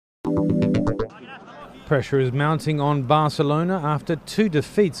Pressure is mounting on Barcelona after 2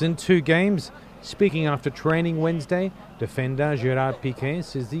 defeats in 2 games. Speaking after training Wednesday, defender Gerard Piqué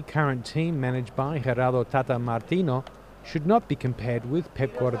says the current team managed by Gerardo Tata Martino should not be compared with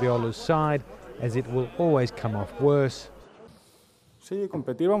Pep Guardiola's side, as it will always come off worse.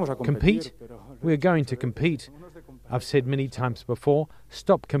 Compete? We're going to compete. I've said many times before,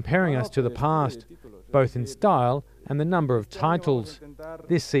 stop comparing us to the past, both in style and the number of titles.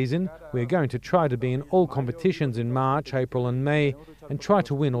 This season, we're going to try to be in all competitions in March, April and May and try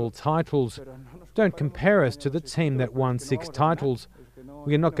to win all titles. Don't compare us to the team that won 6 titles.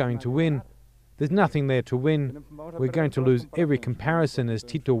 We're not going to win. There's nothing there to win. We're going to lose every comparison, as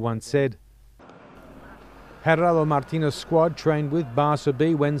Tito once said. Gerardo Martino's squad trained with Barça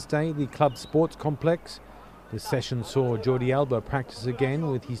B Wednesday, the club sports complex. The session saw Jordi Alba practice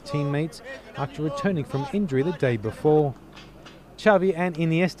again with his teammates after returning from injury the day before. Xavi and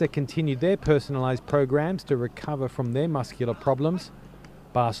Iniesta continued their personalised programs to recover from their muscular problems.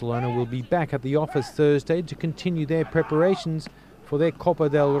 Barcelona will be back at the office Thursday to continue their preparations for their Copa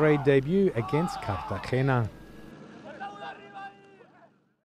del Rey debut against Cartagena.